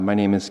My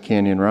name is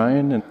Canyon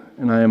Ryan,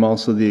 and I am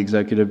also the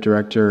Executive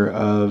Director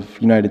of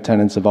United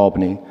Tenants of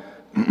Albany,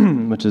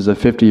 which is a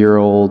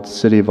 50-year-old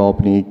City of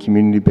Albany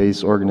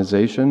community-based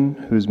organization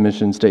whose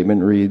mission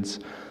statement reads,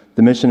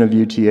 "The mission of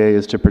UTA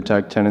is to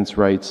protect tenants'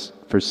 rights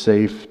for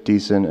safe,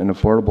 decent, and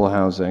affordable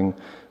housing,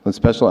 with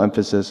special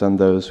emphasis on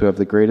those who have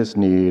the greatest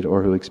need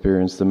or who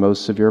experience the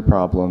most severe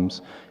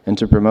problems, and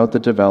to promote the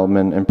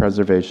development and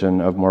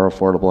preservation of more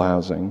affordable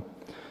housing."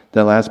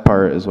 That last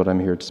part is what I'm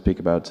here to speak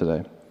about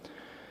today.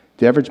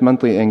 The average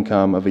monthly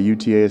income of a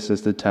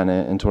UTA-assisted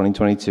tenant in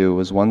 2022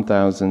 was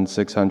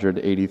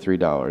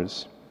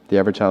 $1,683. The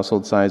average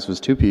household size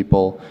was 2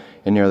 people,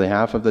 and nearly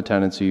half of the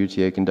tenants who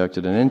UTA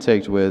conducted an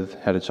intake with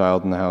had a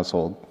child in the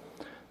household.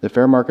 The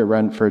fair market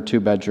rent for a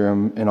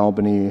 2-bedroom in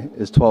Albany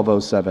is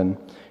 $1,207,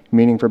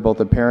 meaning for both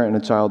a parent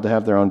and a child to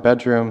have their own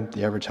bedroom,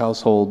 the average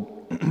household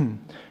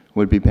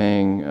would be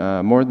paying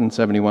more than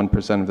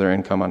 71% of their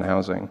income on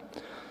housing.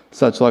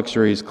 Such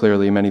luxuries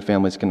clearly many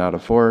families cannot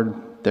afford.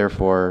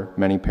 Therefore,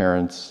 many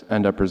parents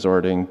end up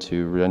resorting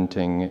to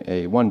renting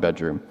a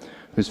 1-bedroom,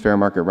 whose fair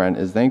market rent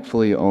is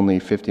thankfully only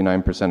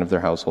 59% of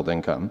their household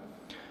income.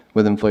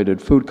 With inflated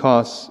food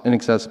costs,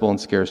 inaccessible and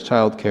scarce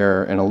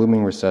childcare, and a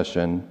looming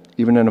recession,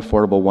 even an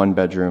affordable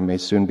 1-bedroom may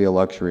soon be a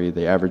luxury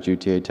the average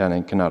UTA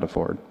tenant cannot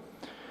afford.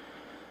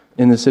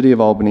 In the City of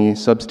Albany,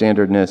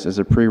 substandardness is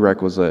a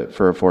prerequisite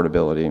for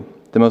affordability.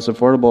 The most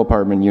affordable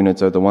apartment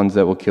units are the ones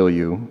that will kill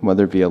you,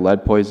 whether via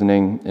lead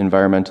poisoning,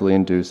 environmentally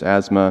induced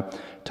asthma,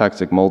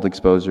 toxic mold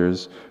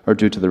exposures, or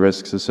due to the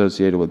risks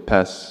associated with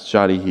pests,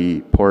 shoddy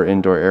heat, poor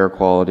indoor air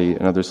quality,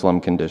 and other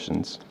slum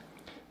conditions.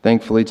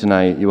 Thankfully,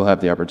 tonight, you will have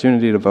the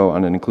opportunity to vote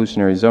on an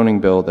inclusionary zoning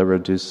bill that will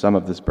reduce some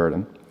of this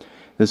burden.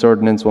 This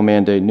ordinance will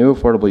mandate new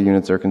affordable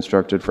units are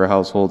constructed for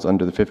households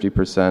under the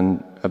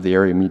 50% of the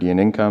area median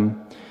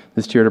income.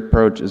 This tiered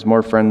approach is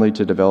more friendly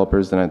to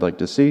developers than I'd like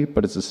to see,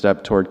 but it's a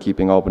step toward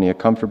keeping Albany a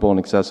comfortable and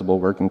accessible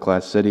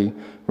working-class city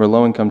where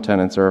low-income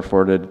tenants are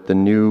afforded the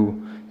new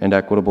and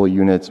equitable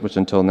units which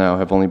until now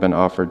have only been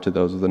offered to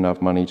those with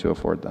enough money to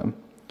afford them.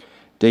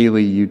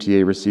 Daily,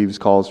 UTA receives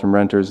calls from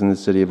renters in the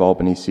City of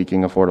Albany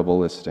seeking affordable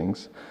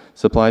listings.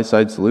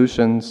 Supply-side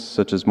solutions,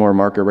 such as more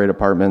market-rate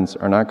apartments,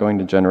 are not going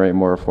to generate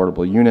more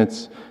affordable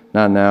units,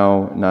 not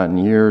now, not in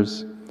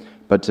years.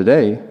 But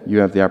today, you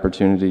have the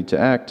opportunity to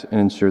act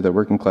and ensure that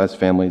working-class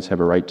families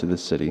have a right to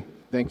this city.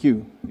 Thank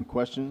you. Any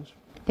questions?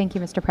 Thank you,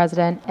 Mr.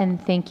 President, and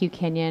thank you,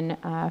 Kenyon,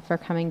 for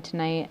coming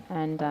tonight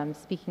and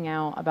speaking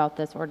out about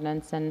this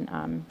ordinance and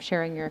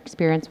sharing your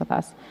experience with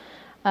us.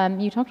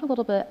 You talked a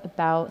little bit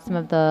about some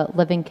of the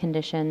living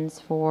conditions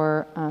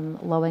for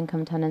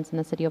low-income tenants in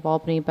the City of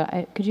Albany,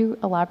 but could you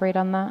elaborate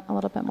on that a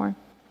little bit more?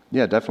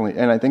 Yeah, definitely.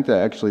 And I think that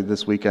actually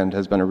this weekend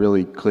has been a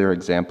really clear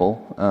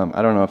example.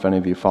 I don't know if any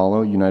of you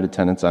follow United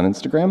Tenants on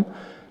Instagram,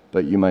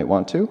 but you might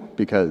want to,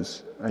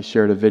 because I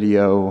shared a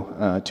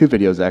video, 2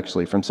 videos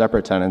actually, from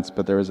separate tenants,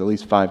 but there was at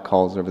least 5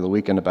 calls over the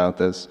weekend about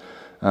this.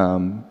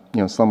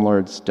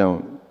 Slumlords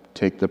don't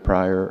take the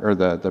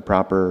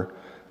proper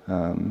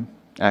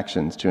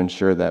actions to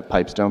ensure that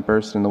pipes don't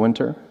burst in the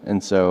winter.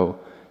 And so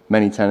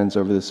many tenants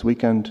over this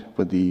weekend,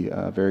 with the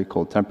very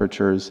cold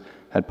temperatures,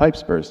 had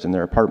pipes burst in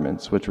their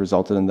apartments, which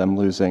resulted in them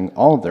losing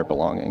all of their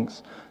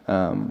belongings.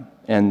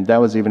 And that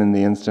was even in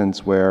the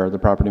instance where the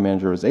property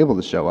manager was able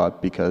to show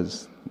up,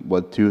 because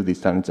with 2 of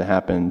these tenants, it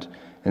happened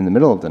in the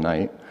middle of the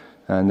night,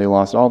 and they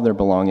lost all of their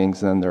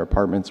belongings, and then their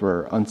apartments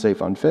were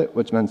unsafe, unfit,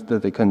 which meant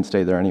that they couldn't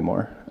stay there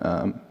anymore.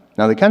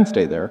 Now they can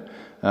stay there,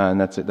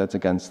 and that's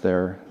against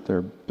their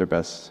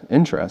best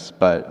interests,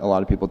 but a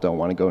lot of people don't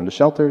want to go into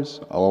shelters.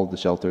 All of the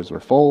shelters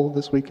were full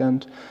this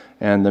weekend,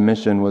 and the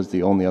Mission was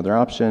the only other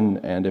option,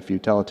 and if you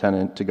tell a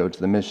tenant to go to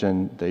the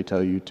Mission, they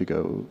tell you to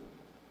go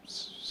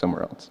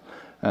somewhere else.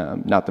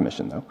 Not the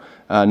Mission, though.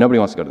 Nobody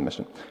wants to go to the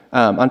Mission.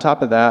 On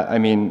top of that, I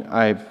mean,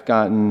 I've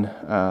gotten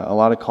a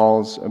lot of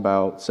calls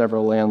about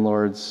several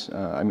landlords,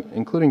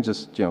 including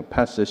just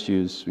pest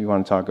issues. We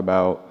want to talk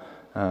about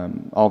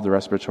all of the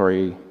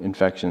respiratory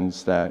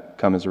infections that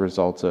come as a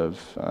result of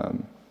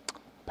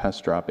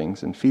pest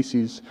droppings and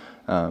feces.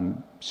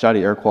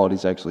 Shoddy air quality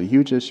is actually a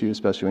huge issue,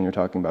 especially when you're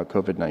talking about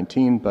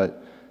COVID-19,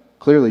 but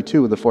clearly,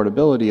 too, with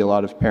affordability, a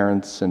lot of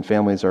parents and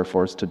families are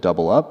forced to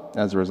double up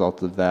as a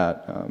result of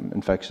that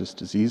infectious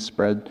disease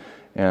spread.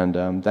 And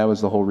that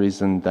was the whole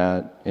reason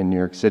that in New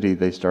York City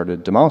they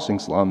started demolishing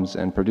slums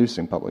and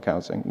producing public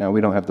housing. Now, we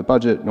don't have the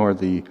budget nor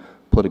the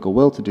political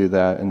will to do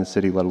that in the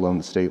city, let alone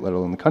the state, let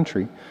alone the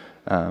country.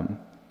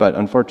 But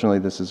unfortunately,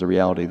 this is a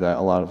reality that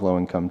a lot of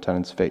low-income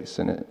tenants face,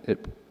 and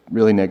it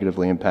really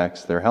negatively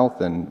impacts their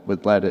health, and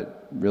with lead, it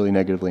really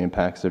negatively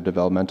impacts their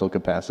developmental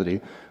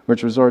capacity,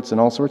 which results in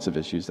all sorts of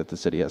issues that the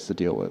city has to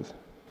deal with.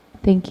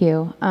 Thank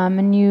you.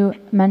 And you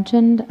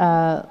mentioned,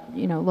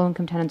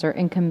 low-income tenants or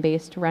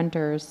income-based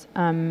renters.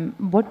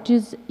 What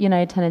does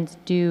United Tenants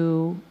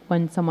do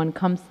when someone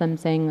comes to them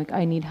saying, like,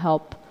 I need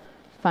help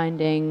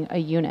finding a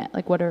unit?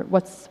 Like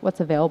what's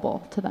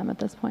available to them at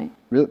this point?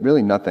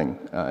 Really nothing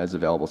is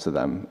available to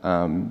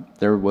them.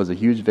 There was a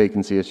huge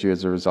vacancy issue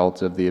as a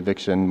result of the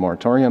eviction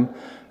moratorium.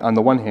 On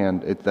the one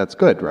hand, that's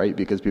good, right?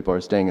 Because people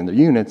are staying in their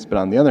units, but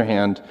on the other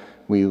hand,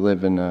 we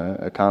live in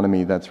an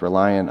economy that's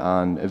reliant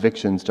on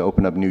evictions to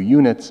open up new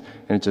units,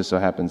 and it just so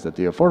happens that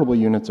the affordable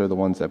units are the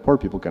ones that poor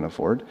people can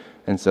afford,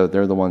 and so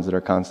they're the ones that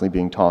are constantly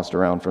being tossed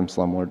around from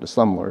slumlord to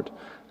slumlord.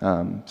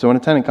 So when a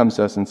tenant comes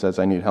to us and says,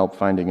 I need help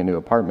finding a new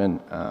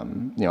apartment,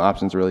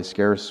 options are really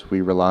scarce.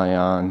 We rely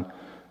on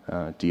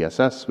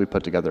DSS. We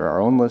put together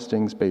our own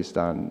listings based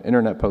on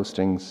internet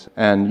postings.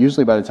 And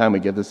usually by the time we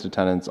give this to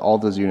tenants, all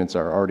those units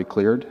are already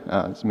cleared,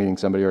 meaning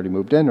somebody already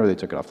moved in or they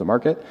took it off the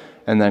market.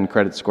 And then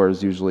credit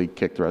scores usually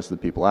kick the rest of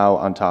the people out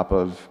on top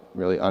of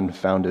really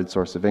unfounded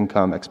source of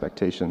income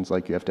expectations,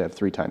 like you have to have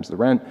 3 times the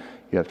rent,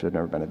 you have to have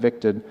never been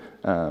evicted,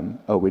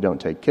 we don't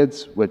take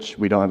kids, which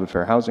we don't have a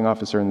fair housing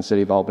officer in the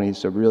city of Albany,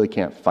 so we really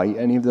can't fight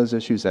any of those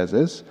issues as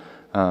is.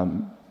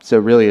 So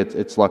really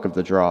it's luck of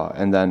the draw,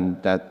 and then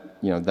that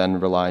then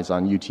relies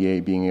on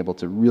UTA being able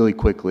to really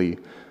quickly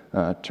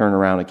turn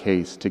around a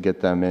case to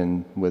get them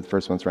in with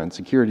first month's rent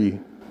security,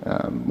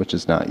 which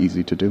is not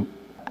easy to do.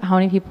 How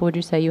many people would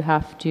you say you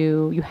have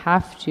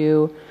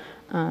to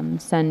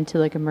send to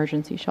like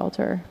emergency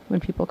shelter when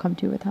people come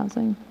to you with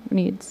housing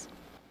needs?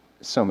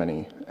 So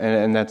many,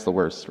 and that's the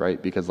worst,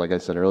 right? Because like I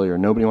said earlier,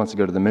 nobody wants to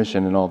go to the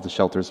Mission and all of the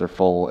shelters are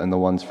full and the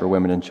ones for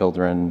women and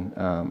children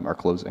are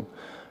closing.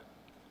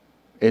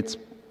 It's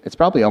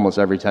probably almost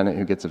every tenant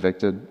who gets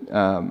evicted,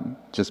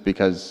 just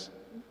because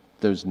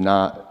there's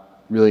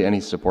not really any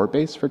support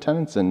base for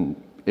tenants. And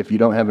if you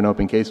don't have an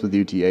open case with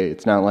UTA,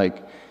 it's not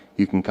like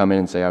you can come in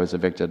and say, I was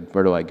evicted,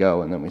 where do I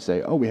go? And then we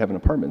say, we have an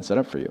apartment set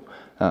up for you.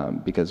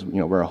 Because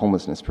we're a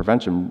homelessness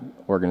prevention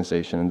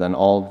organization, and then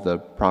all of the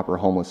proper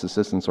homeless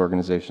assistance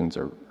organizations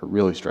are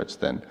really stretched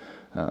thin.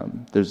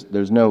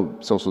 There's no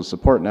social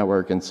support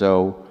network, and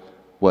so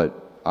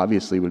what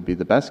obviously would be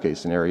the best case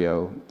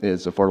scenario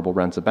is affordable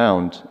rents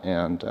abound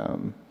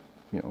and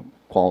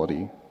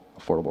quality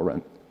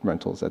affordable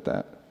rentals at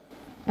that.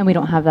 And we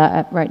don't have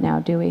that right now,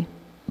 do we?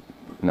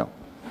 No.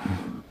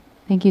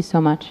 Thank you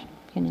so much,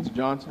 Kenyon. Mr.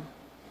 Johnson?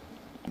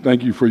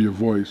 Thank you for your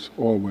voice,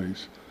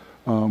 always.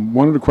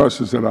 One of the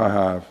questions that I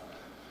have,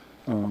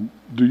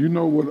 do you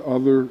know what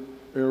other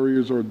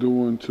areas are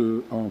doing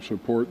to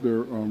support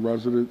their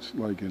residents,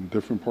 like in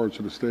different parts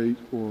of the state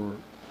or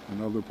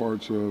in other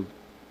parts of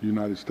the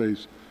United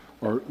States?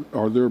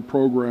 Are there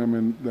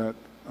programming that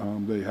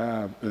they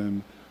have,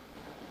 and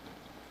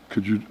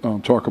could you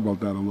talk about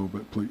that a little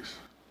bit, please?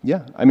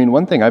 Yeah, I mean,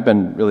 one thing I've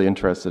been really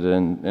interested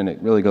in, and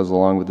it really goes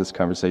along with this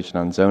conversation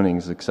on zoning,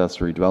 is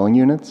accessory dwelling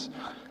units.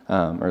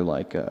 Or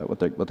like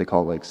what they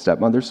call like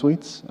stepmother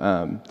suites.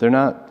 They're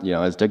not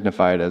as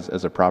dignified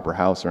as a proper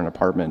house or an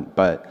apartment,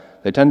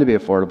 but they tend to be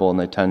affordable and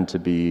they tend to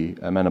be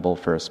amenable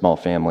for a small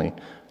family.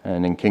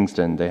 And in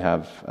Kingston, they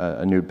have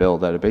a new bill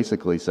that it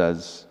basically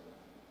says,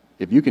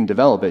 if you can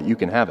develop it, you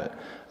can have it.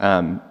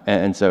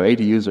 And so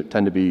ADUs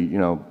tend to be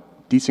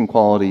decent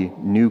quality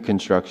new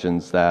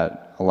constructions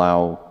that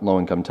allow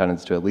low-income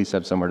tenants to at least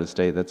have somewhere to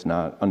stay that's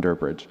not under a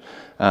bridge.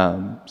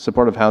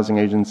 Supportive housing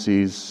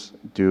agencies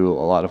do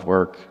a lot of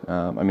work.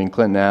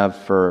 Clinton Ave,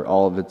 for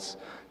all of its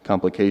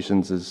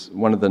complications, is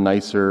one of the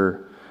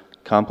nicer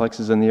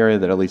complexes in the area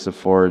that at least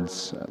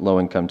affords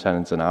low-income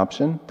tenants an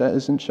option that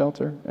isn't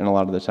shelter. And a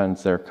lot of the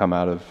tenants there come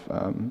out of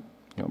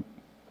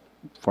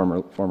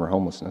former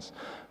homelessness.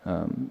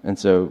 And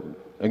so,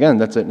 again,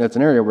 that's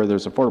an area where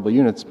there's affordable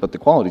units, but the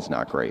quality's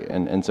not great.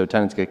 And so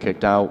tenants get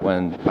kicked out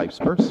when pipes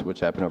burst,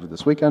 which happened over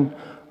this weekend,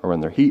 or when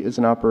their heat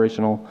isn't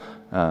operational.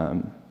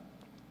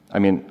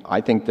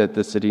 I think that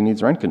the city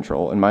needs rent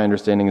control, and my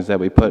understanding is that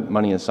we put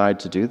money aside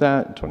to do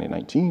that in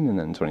 2019, and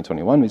then in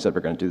 2021 we said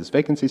we're going to do this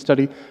vacancy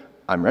study.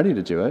 I'm ready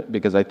to do it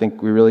because I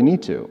think we really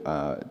need to.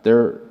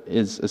 There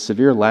is a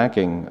severe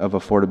lacking of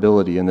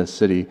affordability in this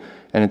city,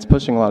 and it's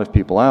pushing a lot of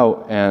people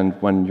out, and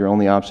when your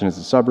only option is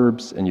the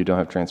suburbs and you don't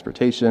have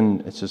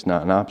transportation, it's just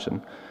not an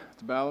option.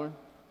 Mr. Ballard?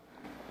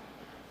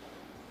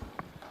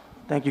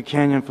 Thank you,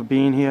 Kenyon, for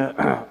being here,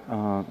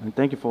 and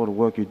thank you for all the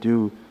work you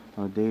do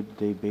on a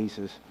day-to-day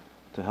basis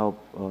to help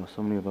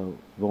so many of our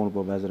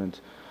vulnerable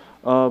residents.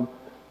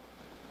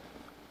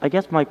 I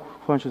guess my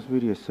question is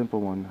really a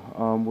simple one.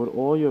 With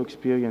all your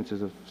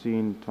experiences of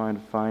trying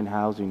to find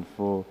housing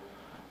for,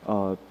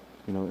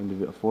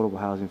 affordable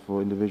housing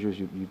for individuals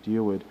you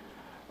deal with,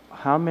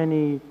 how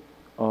many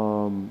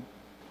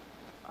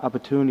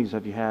opportunities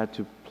have you had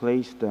to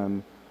place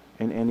them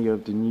in any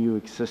of the new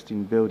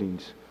existing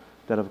buildings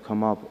that have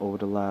come up over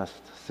the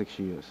last 6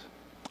 years?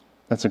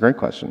 That's a great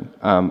question.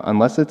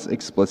 Unless it's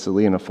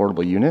explicitly an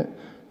affordable unit,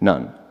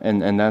 none.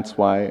 And that's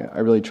why I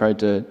really tried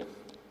to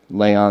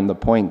lay on the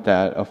point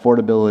that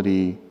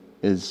affordability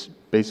is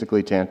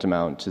basically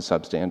tantamount to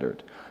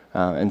substandard.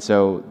 And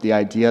so the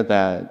idea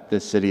that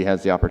this city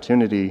has the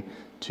opportunity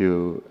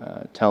to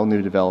tell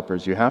new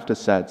developers you have to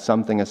set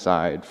something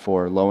aside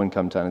for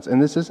low-income tenants,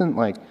 and this isn't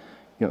like,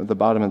 the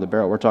bottom of the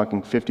barrel. We're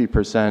talking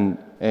 50%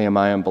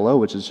 AMI and below,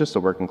 which is just a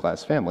working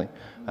class family.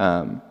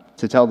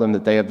 To tell them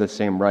that they have the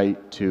same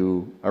right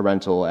to a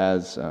rental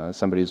as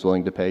somebody who's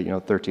willing to pay,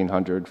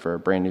 $1,300 for a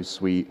brand new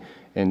suite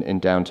in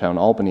downtown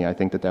Albany, I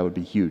think that would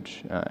be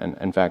huge. And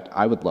in fact,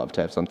 I would love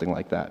to have something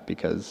like that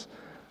because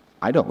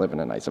I don't live in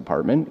a nice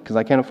apartment because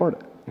I can't afford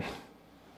it.